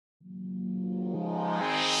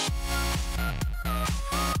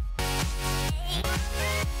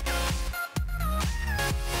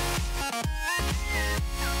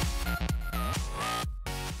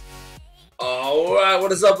Alright,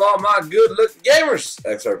 what is up all my good looking gamers?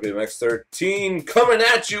 XRPMX13 coming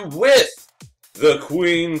at you with the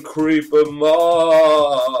Queen Creeper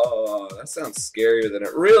mod. That sounds scarier than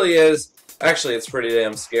it really is. Actually, it's pretty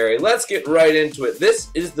damn scary. Let's get right into it. This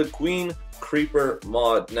is the Queen Creeper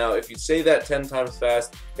mod. Now, if you say that 10 times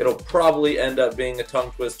fast, it'll probably end up being a tongue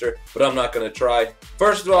twister, but I'm not going to try.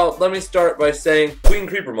 First of all, let me start by saying Queen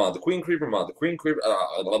Creeper mod, the Queen Creeper mod, the Queen Creeper,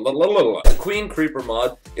 the Queen Creeper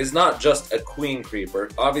mod is not just a Queen Creeper.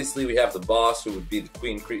 Obviously, we have the boss who would be the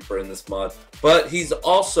Queen Creeper in this mod, but he's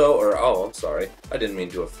also, I'm sorry, I didn't mean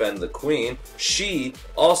to offend the Queen. She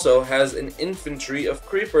also has an infantry of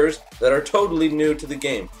creepers that are totally new to the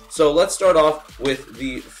game. So let's start off with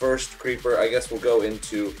the first creeper. I guess we'll go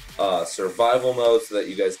into survival mode so that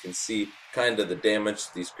you guys can see kind of the damage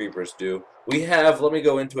these creepers do. We have, let me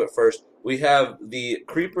go into it first, we have the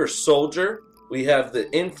creeper soldier, we have the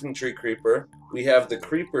infantry creeper, we have the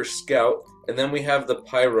creeper scout, and then we have the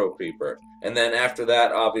pyro creeper. And then after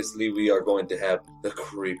that, obviously, we are going to have the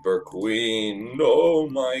creeper queen. Oh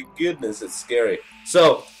my goodness, it's scary.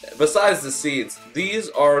 So, besides the seeds, these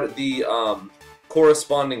are the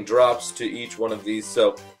corresponding drops to each one of these.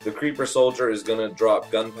 So the creeper soldier is going to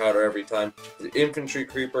drop gunpowder every time. The infantry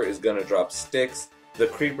creeper is going to drop sticks. The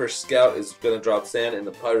creeper scout is going to drop sand, and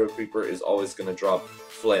the pyro creeper is always going to drop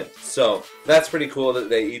flint. So that's pretty cool that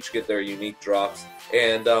they each get their unique drops.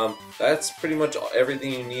 And that's pretty much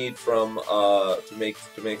everything you need from to make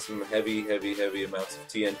some heavy amounts of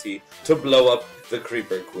TNT to blow up the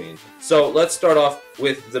creeper queen. So let's start off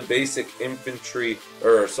with the basic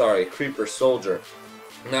creeper soldier.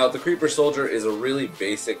 Now the creeper soldier is a really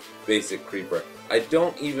basic creeper.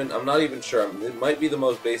 I'm not even sure. It might be the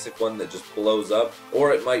most basic one that just blows up,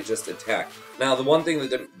 or it might just attack. Now, the one thing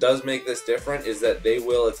that does make this different is that they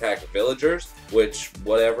will attack villagers, which,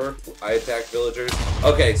 whatever, I attack villagers.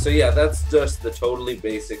 Okay, so yeah, that's just the totally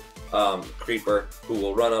basic creeper who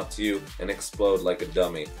will run up to you and explode like a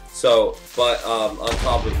dummy. So, but on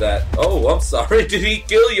top of that, oh, I'm sorry, did he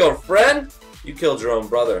kill your friend? You killed your own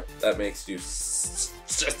brother. That makes you just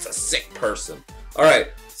a sick person. Alright.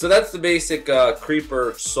 So that's the basic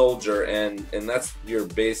creeper soldier, and that's your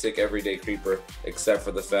basic everyday creeper, except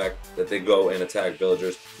for the fact that they go and attack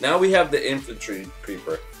villagers. Now we have the infantry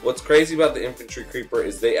creeper. What's crazy about the infantry creeper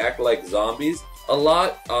is they act like zombies a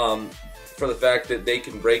lot, for the fact that they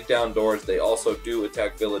can break down doors. They also do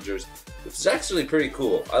attack villagers, which is actually pretty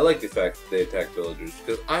cool. I like the fact that they attack villagers,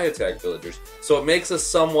 because I attack villagers. So it makes us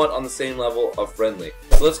somewhat on the same level of friendly.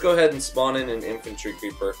 So let's go ahead and spawn in an infantry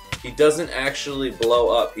creeper. He doesn't actually blow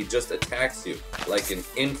up, he just attacks you like an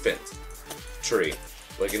infantry,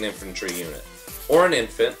 like an infantry unit. Or an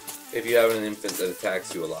infant, if you have an infant that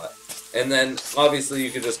attacks you a lot. And then, obviously,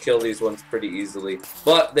 you can just kill these ones pretty easily.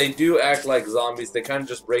 But they do act like zombies, they kind of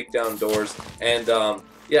just break down doors. And,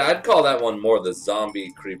 yeah, I'd call that one more the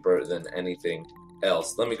zombie creeper than anything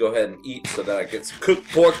else. Let me go ahead and eat so that I get some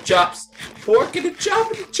cooked pork chops. Pork and a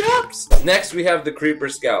chops. Next, we have the creeper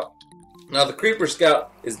scout. Now, the creeper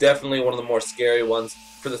scout is definitely one of the more scary ones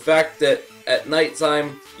for the fact that at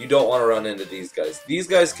nighttime, you don't want to run into these guys. These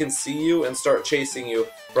guys can see you and start chasing you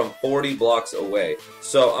from 40 blocks away.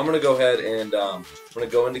 So I'm going to go ahead and I'm going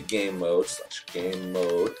to go into game mode, /game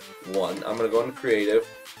mode 1. I'm going to go into creative,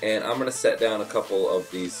 and I'm going to set down a couple of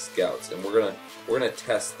these scouts, and we're going to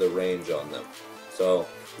test the range on them. So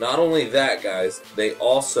not only that, guys, they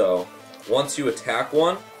also, once you attack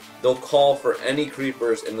one, they'll call for any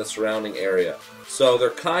creepers in the surrounding area. So they're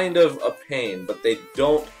kind of a pain, but they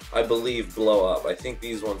don't, I believe, blow up. I think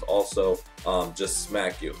these ones also just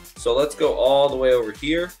smack you. So let's go all the way over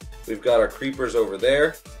here. We've got our creepers over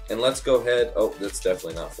there. And let's go ahead. Oh, that's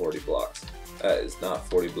definitely not 40 blocks. That is not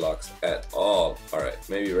 40 blocks at all. Alright,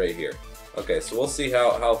 maybe right here. Okay, so we'll see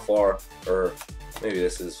how far, or maybe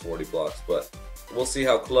this is 40 blocks, but we'll see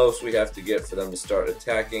how close we have to get for them to start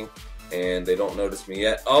attacking. And they don't notice me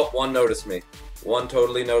yet. Oh, one noticed me. One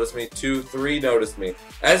totally noticed me. 2, 3 noticed me.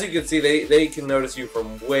 As you can see, they can notice you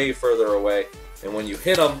from way further away. And when you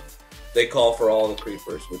hit them, they call for all the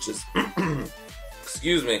creepers, which is,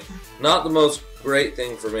 excuse me, not the most great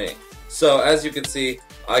thing for me. So, as you can see,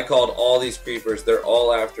 I called all these creepers. They're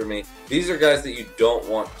all after me. These are guys that you don't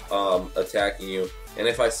want attacking you. And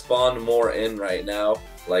if I spawned more in right now,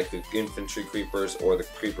 like the infantry creepers or the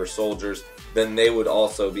creeper soldiers, then they would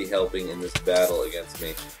also be helping in this battle against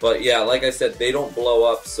me. But yeah, like I said, they don't blow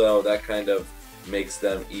up, so that kind of makes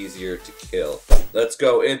them easier to kill. Let's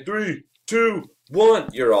go in 3, 2, 1.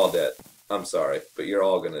 You're all dead. I'm sorry, but you're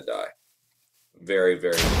all gonna die. Very,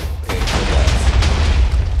 very painful deaths.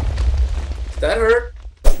 That hurt?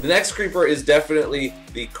 The next creeper is definitely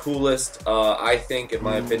the coolest, I think, in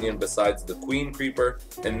my opinion, besides the queen creeper,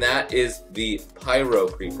 and that is the pyro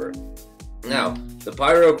creeper. Now, the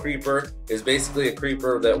pyro creeper is basically a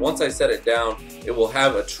creeper that once I set it down, it will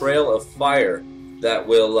have a trail of fire that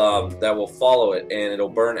will follow it, and it'll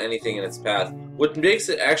burn anything in its path, which makes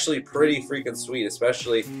it actually pretty freaking sweet,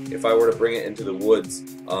 especially if I were to bring it into the woods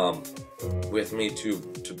with me to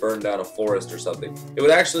burn down a forest or something. It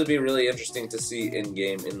would actually be really interesting to see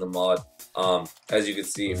in-game in the mod. As you can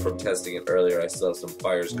see from testing it earlier, I still have some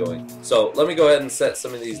fires going. So let me go ahead and set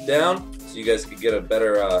some of these down so you guys can get a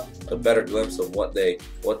better glimpse of what they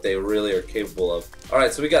really are capable of.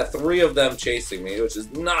 Alright, so we got 3 of them chasing me, which is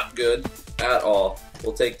not good at all.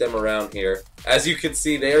 We'll take them around here. As you can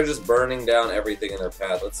see, they are just burning down everything in their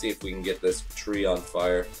path. Let's see if we can get this tree on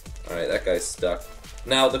fire. Alright, that guy's stuck.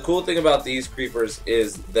 Now, the cool thing about these creepers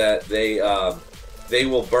is that they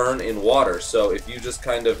will burn in water. So if you just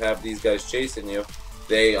kind of have these guys chasing you,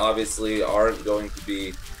 they obviously aren't going to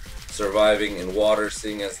be surviving in water,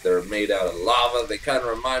 seeing as they're made out of lava. They kind of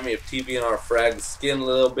remind me of TBNR Frag's skin a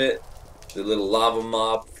little bit. The little lava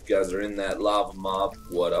mob. If you guys are in that lava mob,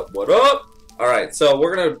 what up, what up? Alright, so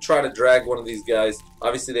we're going to try to drag one of these guys.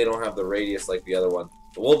 Obviously, they don't have the radius like the other one.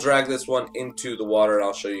 But we'll drag this one into the water, and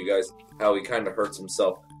I'll show you guys how he kind of hurts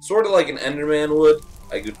himself. Sort of like an Enderman would.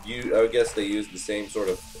 I guess they use the same sort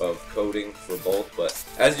of coating for both, but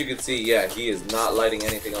as you can see, yeah, he is not lighting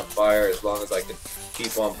anything on fire. As long as I can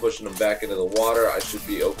keep on pushing him back into the water, I should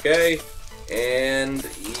be okay. And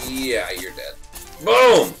yeah, you're dead.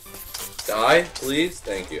 Boom! Die, please.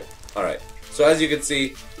 Thank you. Alright, so as you can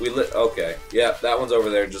see, we lit. Okay, yeah, that one's over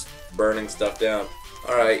there just burning stuff down.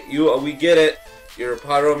 Alright, we get it. You're a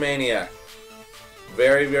pyromaniac.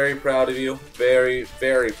 Very, very proud of you. Very,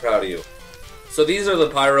 very proud of you. So these are the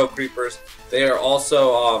pyro creepers. They are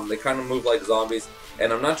also, they kind of move like zombies.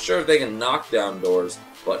 And I'm not sure if they can knock down doors.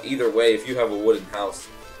 But either way, if you have a wooden house,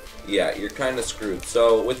 yeah, you're kind of screwed.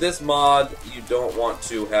 So with this mod, you don't want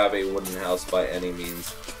to have a wooden house by any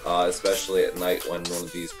means. Especially at night when one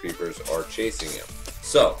of these creepers are chasing you.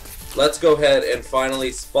 So, let's go ahead and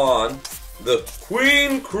finally spawn the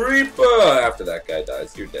Queen Creeper! After that guy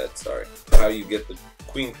dies, you're dead, sorry. How you get the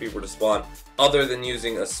Queen Creeper to spawn other than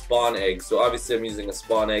using a spawn egg. So obviously I'm using a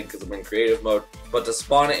spawn egg because I'm in creative mode. But to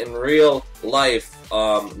spawn it in real life,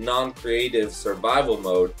 non-creative survival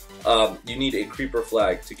mode, you need a creeper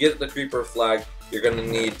flag. To get the creeper flag, you're going to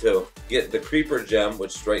need to get the creeper gem,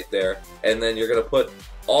 which is right there. And then you're going to put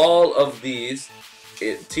all of these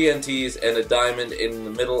TNTs and a diamond in the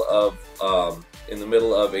middle of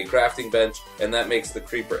a crafting bench, and that makes the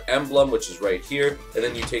creeper emblem, which is right here. And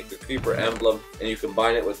then you take the creeper emblem and you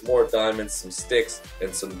combine it with more diamonds, some sticks,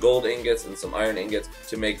 and some gold ingots and some iron ingots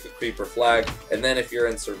to make the creeper flag. And then if you're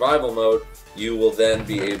in survival mode, you will then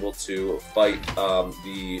be able to fight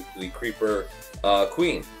the creeper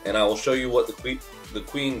queen. And I will show you what the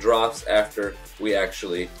queen drops after we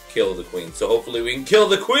actually kill the queen. So hopefully we can kill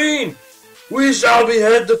the queen! We shall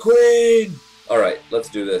behead the queen! Alright, let's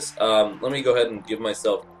do this. Let me go ahead and give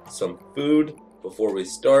myself some food before we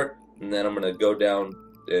start, and then I'm going to go down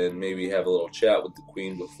and maybe have a little chat with the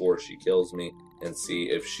queen before she kills me and see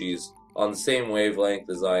if she's on the same wavelength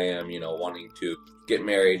as I am, you know, wanting to get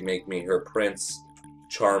married, make me her prince,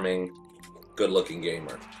 charming, good-looking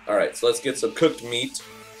gamer. Alright, so let's get some cooked meat.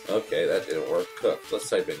 Okay, that didn't work. Cooked. Let's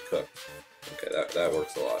type in cooked. Okay, that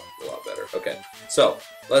works a lot better. Okay, so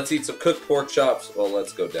let's eat some cooked pork chops. Well,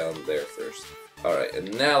 let's go down there first. Alright,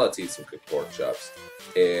 and now let's eat some cooked pork chops.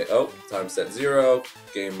 And, oh, time set 0,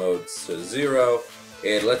 game mode to 0,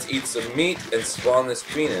 and let's eat some meat and spawn this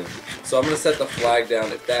queen in. So I'm going to set the flag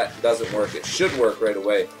down. If that doesn't work, it should work right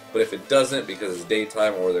away, but if it doesn't because it's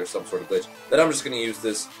daytime or there's some sort of glitch, then I'm just going to use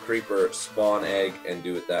this creeper spawn egg and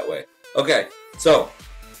do it that way. Okay, so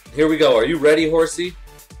here we go. Are you ready, horsey?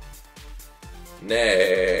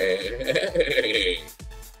 Nay.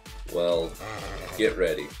 Well, get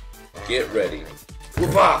ready. Get ready.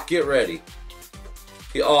 Whoopah! Get ready.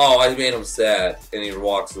 Oh, I made him sad, and he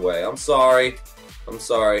walks away. I'm sorry. I'm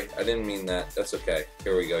sorry. I didn't mean that. That's okay.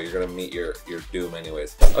 Here we go. You're gonna meet your doom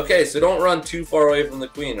anyways. Okay, so don't run too far away from the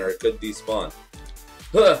queen, or it could despawn.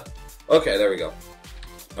 Huh. Okay, there we go.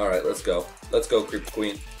 Alright, let's go. Let's go, creeper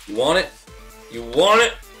queen. You want it? You want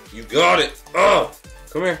it? You got it. Oh!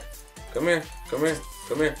 Come here. Come here. Come here.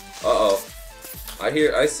 Come here. Uh-oh.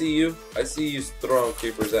 I see you. I see you throwing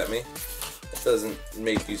creepers at me. That doesn't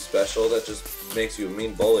make you special. That just makes you a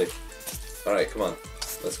mean bully. Alright, come on.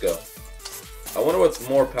 Let's go. I wonder what's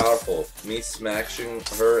more powerful. Me smashing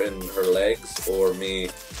her in her legs, or me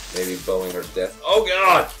maybe bowing her to death. Oh,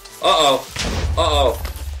 God! Uh-oh. Uh-oh.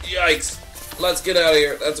 Yikes. Let's get out of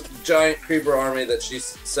here. That's a giant creeper army that she's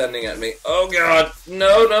sending at me. Oh god.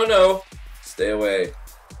 No, no, no. Stay away.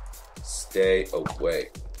 Stay away.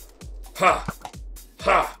 Ha!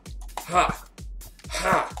 Ha! Ha!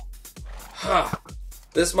 Ha! Ha!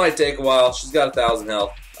 This might take a while. She's got 1,000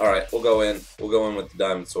 health. Alright, we'll go in. We'll go in with the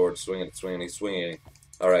diamond sword. Swinging it, swinging it, swinging it.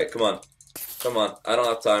 Alright, come on. Come on. I don't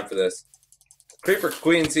have time for this. Creeper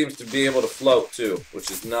Queen seems to be able to float too,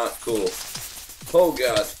 which is not cool. Oh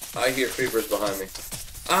god. I hear creepers behind me.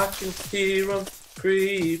 I can hear them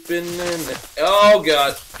creeping in the... Oh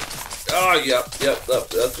god. Oh, yep.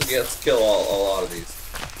 Let's kill a lot of these.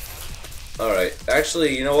 Alright.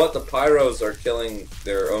 Actually, you know what? The pyros are killing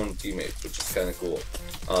their own teammates, which is kind of cool.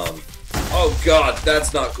 Oh god,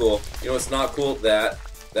 that's not cool. You know what's not cool? That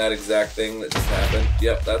exact thing that just happened.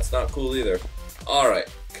 Yep, that's not cool either. Alright.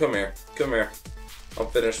 Come here. Come here. I'm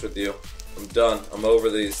finished with you. I'm done. I'm over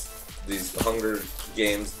these Hunger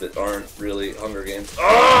Games that aren't really Hunger Games.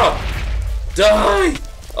 Ah! Die!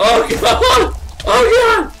 Oh god! Oh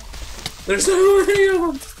god! There's so many of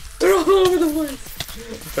them! They're all over the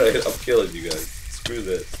place! Alright, I'm killing you guys. Screw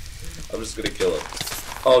this. I'm just gonna kill him.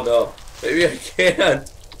 Oh no. Maybe I can't!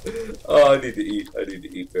 Oh, I need to eat. I need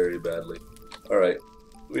to eat very badly. Alright.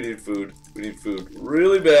 We need food. We need food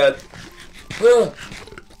really bad.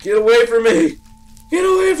 Get away from me! Get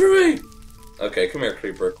away from me! Okay, come here,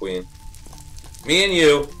 Creeper Queen. Me and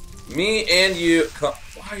you. Me and you.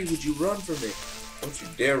 Why would you run from me? Don't you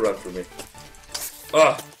dare run from me.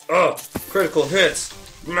 Critical hits.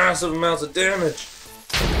 Massive amounts of damage.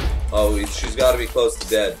 Oh, she's got to be close to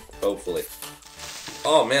dead, hopefully.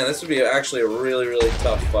 Oh man, this would be actually a really, really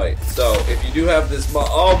tough fight. So, if you do have this mod,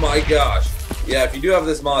 oh my gosh. Yeah, if you do have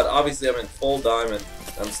this mod, obviously I'm in full diamond.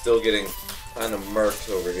 I'm still getting kind of murked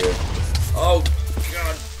over here. Oh,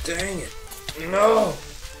 god dang it. No!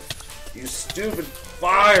 You stupid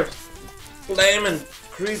fire flaming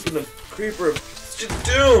creeper of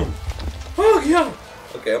doom! Oh god!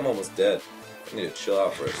 Okay, I'm almost dead. I need to chill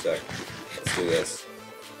out for a sec. Let's do this.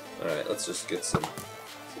 Alright, let's just get some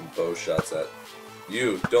bow shots at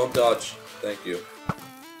you. Don't dodge. Thank you.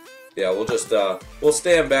 Yeah, we'll just we'll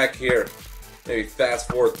stand back here. Maybe fast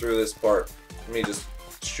forward through this part. Me just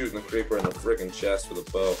shooting the creeper in the friggin' chest with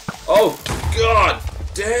a bow. Oh god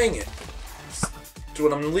dang it! It's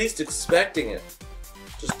when I'm least expecting it.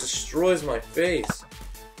 Just destroys my face.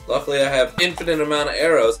 Luckily I have infinite amount of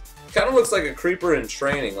arrows. Kind of looks like a creeper in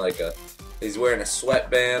training, like he's wearing a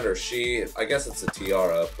sweatband, or she, I guess it's a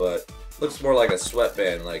tiara, but looks more like a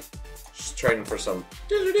sweatband, like she's training for some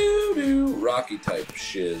Rocky type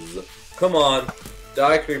shiz. Come on,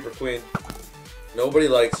 die, Creeper Queen. Nobody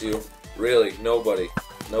likes you. Really, nobody.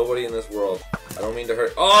 Nobody in this world. I don't mean to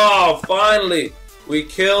hurt. Oh, finally! We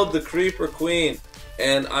killed the Creeper Queen.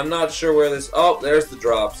 And I'm not sure where this... Oh, there's the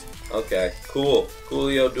drops. Okay, cool.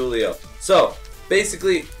 Coolio Doolio. So,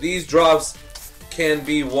 basically, these drops can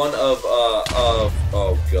be one of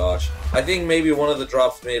oh gosh. I think maybe one of the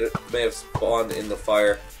drops may have spawned in the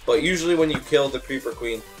fire. But usually when you kill the Creeper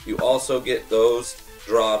Queen, you also get those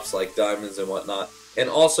drops, like diamonds and whatnot. And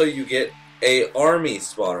also you get a army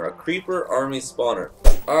spawner, a creeper army spawner.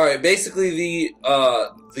 Alright, basically the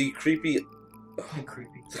creepy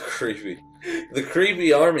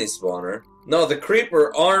army spawner. No, the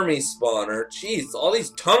creeper army spawner. Jeez, all these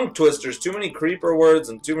tongue twisters. Too many creeper words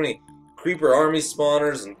and too many creeper army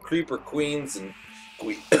spawners and creeper queens and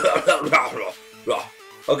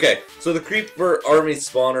okay, so the creeper army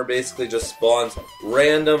spawner basically just spawns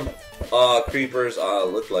random creepers.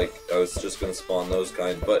 Looked like I was just gonna spawn those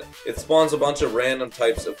kind, but it spawns a bunch of random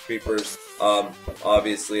types of creepers.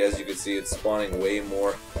 Obviously, as you can see, it's spawning way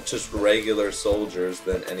more just regular soldiers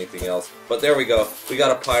than anything else. But there we go. We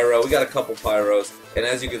got a pyro. We got a couple pyros. And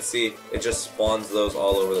as you can see, it just spawns those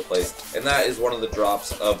all over the place. And that is one of the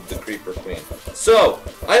drops of the Creeper Queen. So,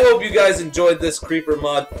 I hope you guys enjoyed this Creeper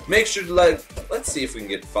mod. Make sure to let's see if we can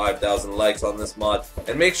get 5,000 likes on this mod.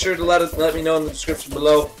 And make sure to let me know in the description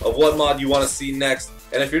below of what mod you want to see next.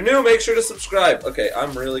 And if you're new, make sure to subscribe. Okay,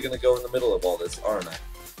 I'm really going to go in the middle of all this, aren't I?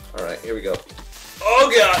 Alright, here we go.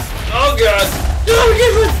 Oh god! Oh god!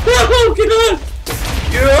 Oh god!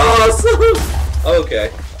 You're awesome!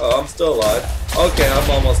 Okay. Oh, I'm still alive. Okay, I'm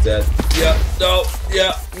almost dead. Yeah, no,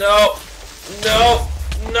 yeah, no, no,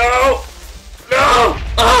 no, no!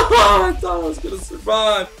 Oh, I thought I was gonna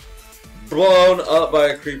survive. Blown up by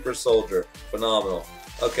a creeper soldier. Phenomenal.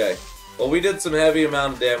 Okay, well, we did some heavy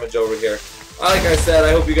amount of damage over here. Like I said,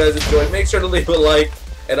 I hope you guys enjoyed. Make sure to leave a like.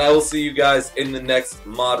 And I will see you guys in the next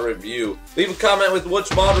mod review. Leave a comment with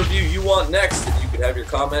which mod review you want next, and you can have your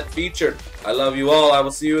comment featured. I love you all. I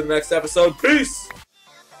will see you in the next episode. Peace!